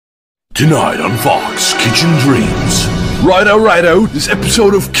Tonight on Fox Kitchen Dreams. Righto, this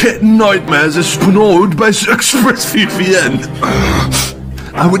episode of Kitten Nightmares is sponsored by ExpressVPN.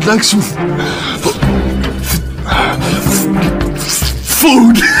 I would like some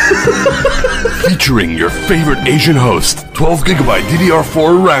food. Featuring your favorite Asian host, 12GB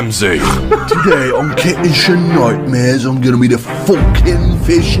DDR4 Ramsey. Today on Kitten Nightmares, I'm gonna be the fucking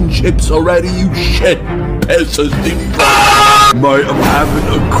fish and chips already, you shit peasant. Mate, I'm having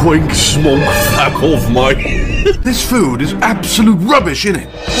a quink smoke flap off, mate. This food is absolute rubbish, innit?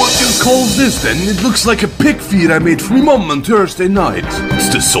 What do you call this then? It looks like a pig feed I made for my mum on Thursday night. It's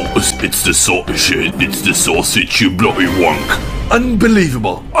the sort of shit. It's the sausage, you bloody wonk.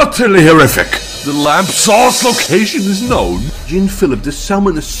 Unbelievable. Utterly horrific. The lamb sauce location is known. Gin Phillip, the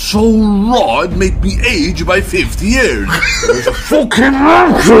salmon is so raw it made me age by 50 years. There's a fucking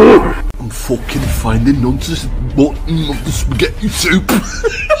monster. I'm fucking finding nonsense at the bottom of the spaghetti soup.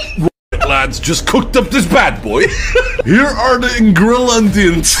 Right, lads, just cooked up this bad boy. Here are the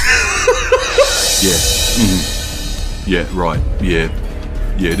ingredients. Yeah, right. Yeah,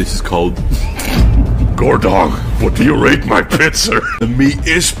 this is called Gordon. What do you rate my pizza? The meat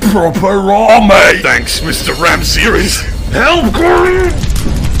is proper raw, mate. Thanks, Mr. Ramsey. Help, Gordon.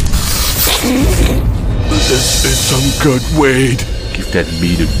 This is some good weed. Give that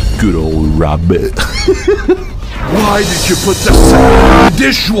meat a good old rub. Why did you put this in the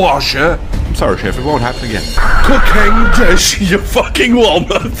dishwasher? I'm sorry, Chef, it won't happen again. Cooking dish, you fucking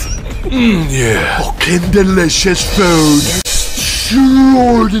walnut. Yeah. Fucking delicious food.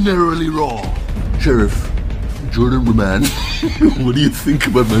 Extraordinarily raw. Sheriff, Jordan Roman, what do you think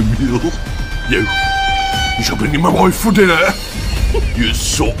about my meal? You shall bring in my wife for dinner. You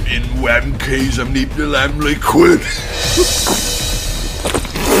so in wankies, I'm need the lamb liquid.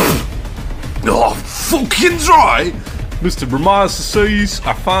 Oh, fucking dry! Mr. Brahma's disease,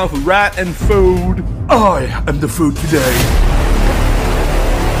 I found the rat and food. I am the food today.